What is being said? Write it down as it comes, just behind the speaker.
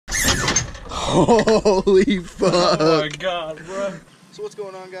Holy fuck. Oh my god, bro. So what's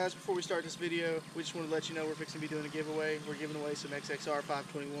going on, guys? Before we start this video, we just want to let you know we're fixing to be doing a giveaway. We're giving away some XXR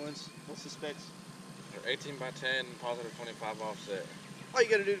 521s. What's the specs? They're 18 by 10, positive 25 offset. All you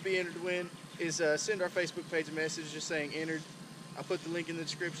got to do to be entered to win is send our Facebook page a message just saying entered. I'll put the link in the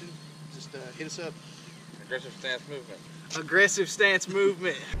description. Just hit us up. Aggressive stance movement. Aggressive stance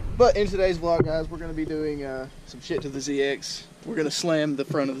movement. But in today's vlog, guys, we're going to be doing some shit to the ZX. We're going to slam the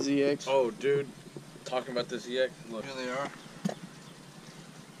front of the ZX. Oh, dude. Talking about this ZX, look. Here they are.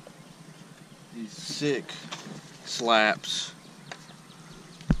 These sick slaps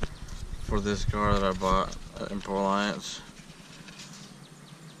for this car that I bought at Import Alliance.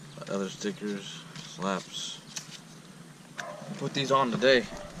 Other stickers, slaps. Put these on today.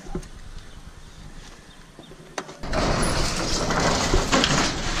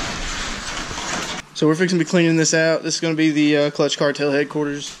 So we're fixing to be cleaning this out. This is going to be the Clutch Cartel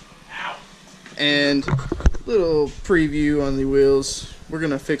headquarters. And a little preview on the wheels. We're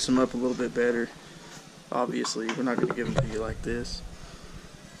going to fix them up a little bit better. Obviously, we're not going to give them to you like this.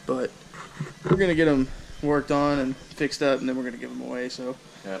 But we're going to get them worked on and fixed up, and then we're going to give them away. So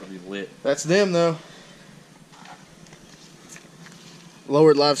That'll be lit. that's them, though.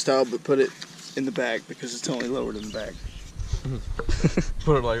 Lowered lifestyle, but put it in the back because it's only lowered in the back.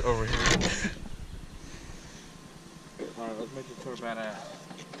 Put it like over here. Alright, let's make this car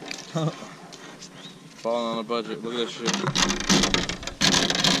badass. Falling on a budget. Look at this shit.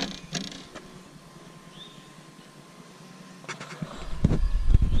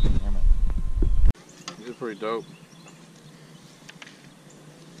 Damn it. This is pretty dope.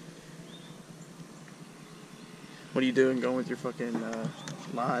 What are you doing going with your fucking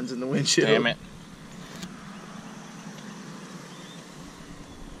lines in the windshield? Damn it.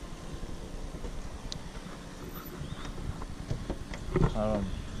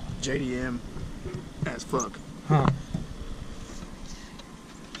 JDM as fuck. Huh.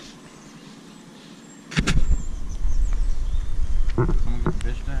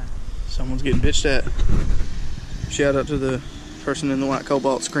 Someone's getting bitched at. Shout out to the person in the white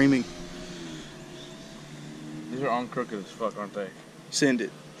Cobalt screaming. These are on crooked as fuck, aren't they? Send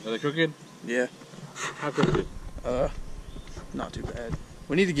it. Are they crooked? Yeah. How crooked? Not too bad.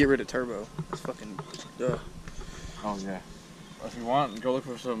 We need to get rid of turbo. It's fucking Oh yeah. If you want, go look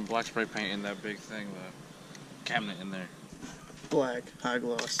for some black spray paint in that big thing, the cabinet in there. black, high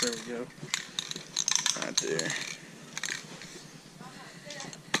gloss. There we go. Right there.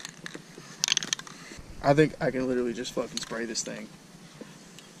 I think I can literally just fucking spray this thing.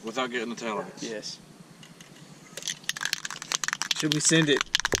 Without getting the taillights. Yes. Should we send it?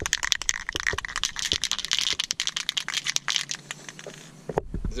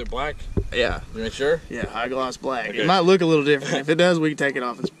 Is it black? Yeah. You make sure? Yeah, high gloss black. Okay. It might look a little different. If it does, we can take it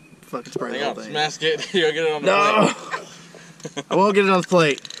off and fucking spray the Hang whole on, thing. mask it. You'll get it on the No! plate. I won't get it on the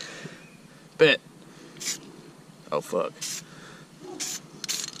plate. Bet. Oh, fuck.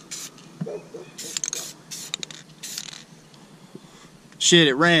 Shit,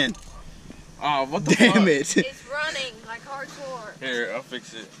 it ran. Oh, what the Damn fuck? it. It's running like hardcore. Here, I'll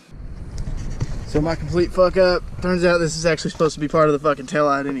fix it. So my complete fuck up. Turns out this is actually supposed to be part of the fucking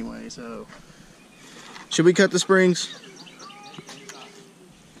taillight anyway, so. Should we cut the springs?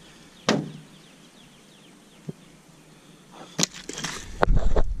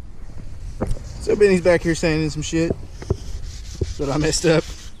 So Benny's back here sanding some shit that I messed up.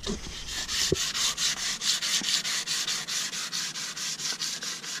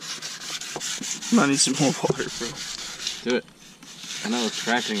 I need some more water, bro. Do it. I know it's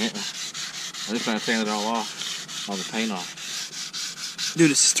scratching it. I'm just trying to sand it all off. All the paint off.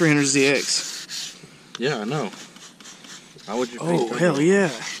 Dude, this is 300ZX. Yeah, I know. How would you Oh, paint hell that? yeah.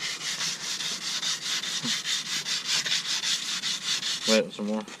 Wait, some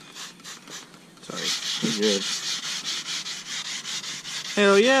more. Sorry. You're good.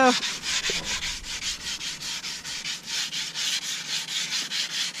 Hell yeah.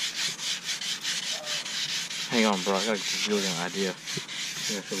 Hang on, bro. I gotta give you an idea.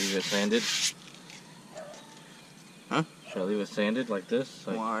 Should I leave it sanded? Huh? Should I leave it sanded like this?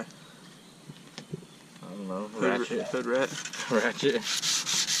 Like, Why? I don't know. Ratchet. Hood rat? Ratchet.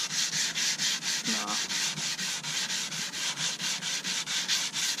 Nah.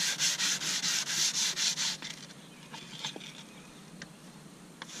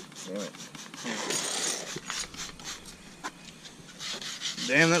 Damn it.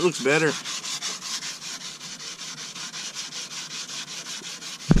 Damn, that looks better.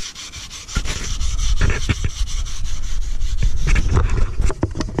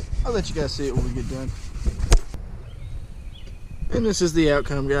 I'll let you guys see it when we get done. And this is the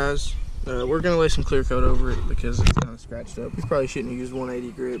outcome, guys. We're gonna lay some clear coat over it because it's kind of scratched up. We probably shouldn't use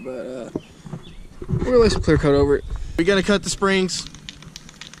 180 grit, but we're gonna lay some clear coat over it. We gotta cut the springs.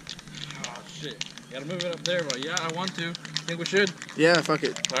 Oh shit! Gotta move it up there, but yeah, I want to. Think we should? Yeah, fuck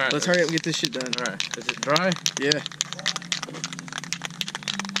it. All right. Let's hurry up and get this shit done. All right. Is it dry? Yeah.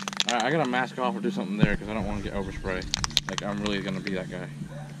 All right. I gotta mask off or do something there because I don't want to get overspray. Like I'm really gonna be that guy.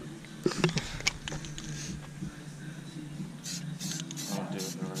 I don't do it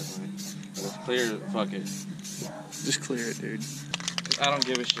the right way. But it's clear. Fuck it. Just clear it, dude. I don't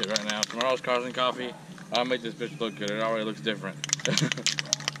give a shit right now. Tomorrow's Cars and Coffee. I'll make this bitch look good. It already looks different.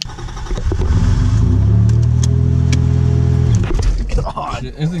 God.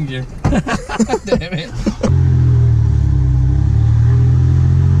 Shit, it's in gear. Damn it.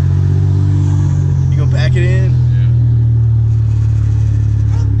 You gonna back it in?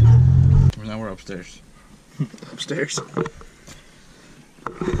 Yeah. Now we're upstairs. Upstairs.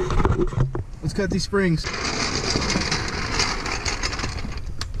 Let's cut these springs.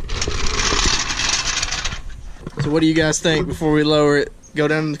 So what do you guys think before we lower it? Go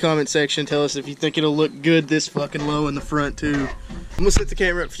down in the comment section. Tell us if you think it'll look good this fucking low in the front too. I'm gonna set the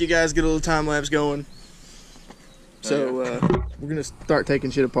camera up for you guys, get a little time lapse going. So we're gonna start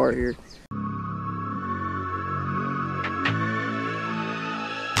taking shit apart here.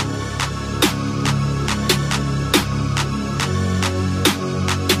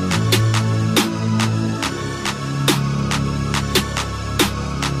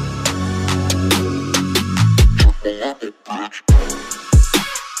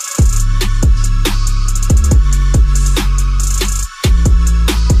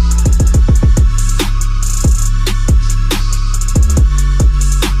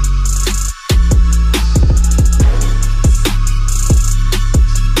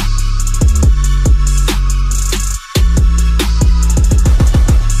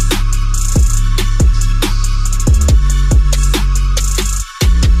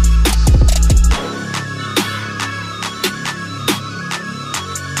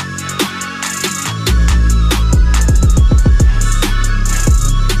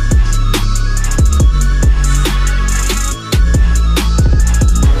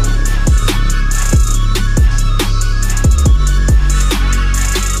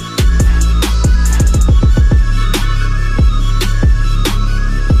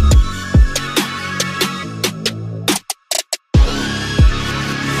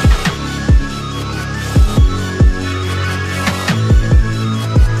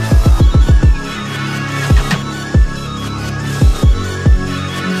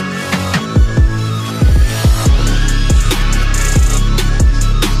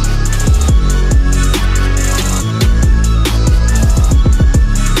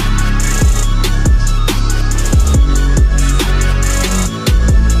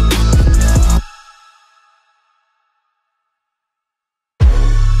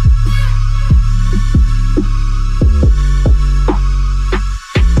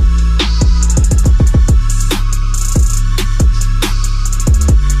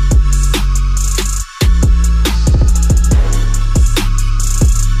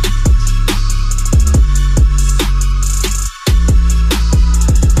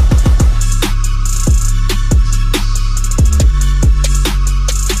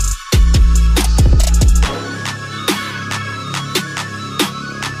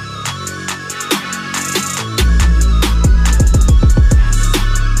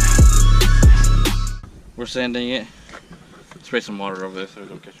 We're sanding it. Spray some water over this so it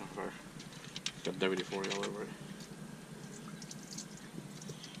don't catch on fire. Got WD-40 all over it.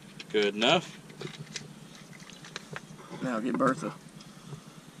 Good enough. Now get Bertha.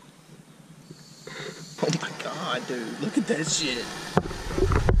 Oh my god, dude. Look at that shit.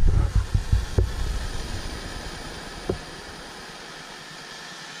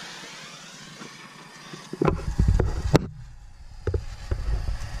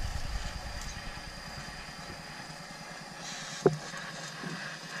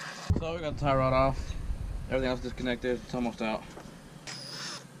 So we got the tie rod off. Everything else disconnected. It's almost out.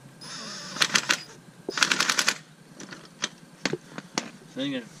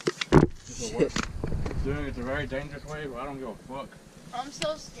 Seeing it. This will work. Doing it the very dangerous way, but I don't give a fuck. I'm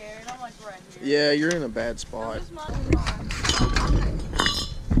so scared. I'm like right here. Yeah, you're in a bad spot. Where's my car?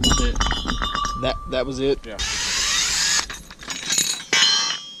 That's it. That was it? Yeah.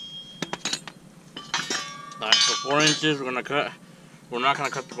 Alright, so 4 inches we're gonna cut. We're not gonna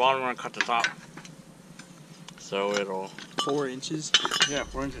cut the bottom, we're gonna cut the top. So it'll 4 inches? Yeah,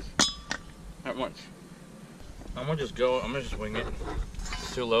 4 inches. That much. I'm gonna just wing it.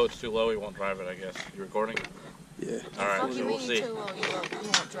 It's too low, we won't drive it, I guess. You recording? Yeah. All right, Fuck so you, we'll mean see. you too will. You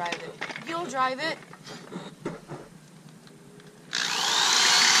won't drive it. If you don't drive it,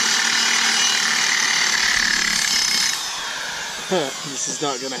 This is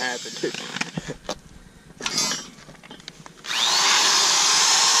not gonna happen, dude.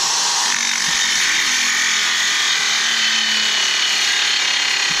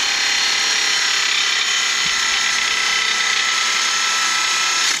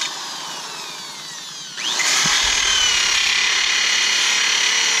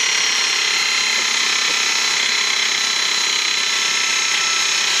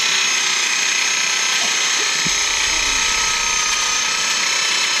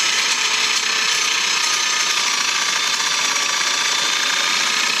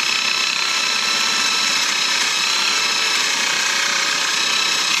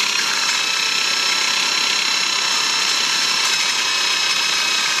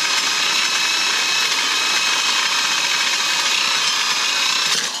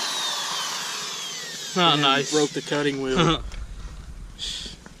 Not And nice. Broke the cutting wheel.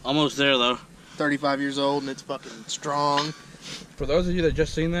 Almost there though. 35 years old and it's fucking strong. For those of you that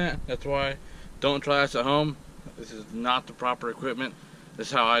just seen that, that's why don't try this at home. This is not the proper equipment. This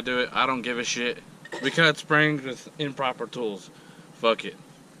is how I do it. I don't give a shit. We cut springs with improper tools. Fuck it.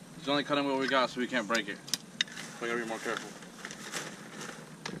 It's the only cutting wheel we got, so we can't break it. We gotta be more careful.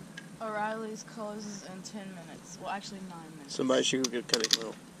 O'Reilly's closes in 10 minutes. Well, actually 9 minutes. Somebody should go get a cutting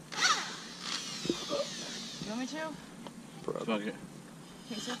wheel. You want me to? Fuck it.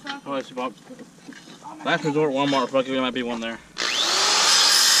 Okay, so fuck. Oh, it's about last resort Walmart. Fuck it, there might be one there.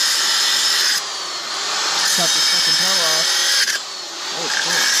 Cut the fucking toe off. Oh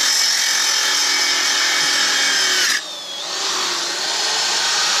shit.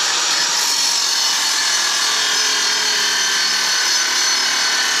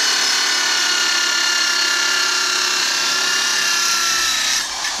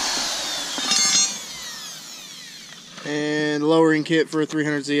 And lowering kit for a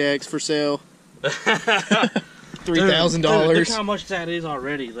 300ZX for sale. Dude, $3,000. look how much that is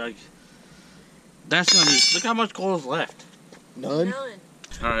already. Like, that's gonna be. Look how much coal is left. None? All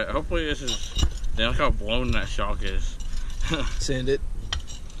right. Hopefully this is. Damn, look how blown that shock is. Send it.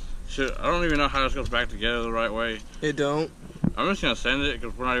 Shit, I don't even know how this goes back together the right way. It don't. I'm just gonna send it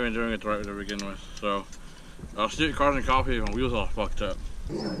because we're not even doing it the right way to begin with. So, I'll stick cars and coffee and wheels all fucked up.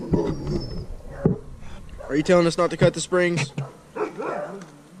 Are you telling us not to cut the springs?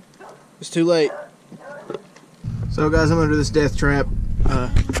 It's too late. So guys, I'm under this death trap.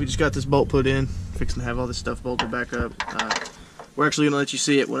 We just got this bolt put in. Fixing to have all this stuff bolted back up. We're actually going to let you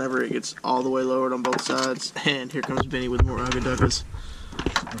see it whenever it gets all the way lowered on both sides. And here comes Benny with more Ugga Duggas.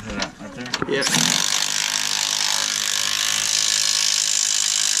 Where's that? Right there? Yep.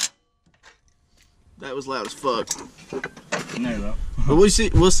 That was loud as fuck. There you go. But we'll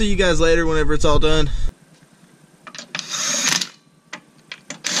see you guys later whenever it's all done.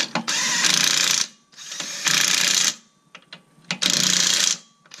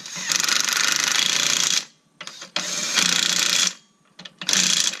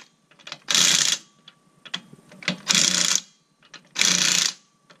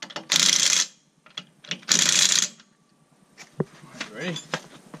 Ready?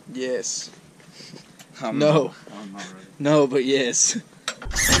 Yes. I'm No. I'm not ready. No, but yes.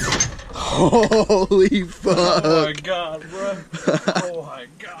 Holy fuck. Oh my god, bro. Oh my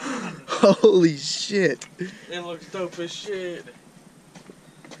god. Holy shit. It looks dope as shit.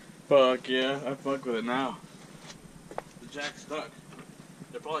 Fuck yeah, I fuck with it now. The jack's stuck.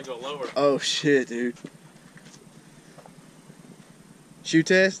 They'll probably go lower. Oh shit, dude. Shoe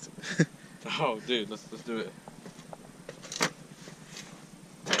test? Oh, dude, let's do it.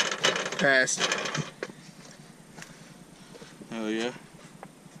 Passed. Hell yeah.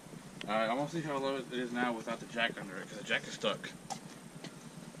 Alright, I'm gonna see how low it is now without the jack under it, because the jack is stuck.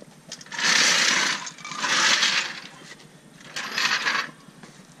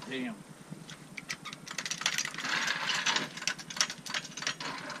 Damn.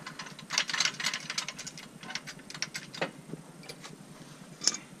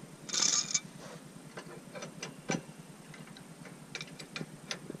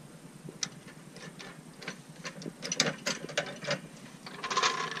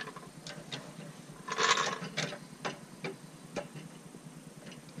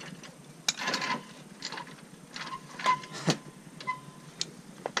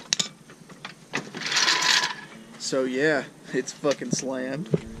 So yeah, it's fucking slammed.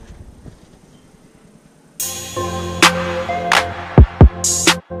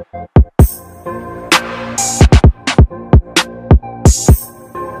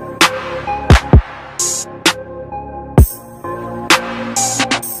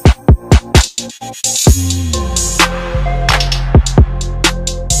 it.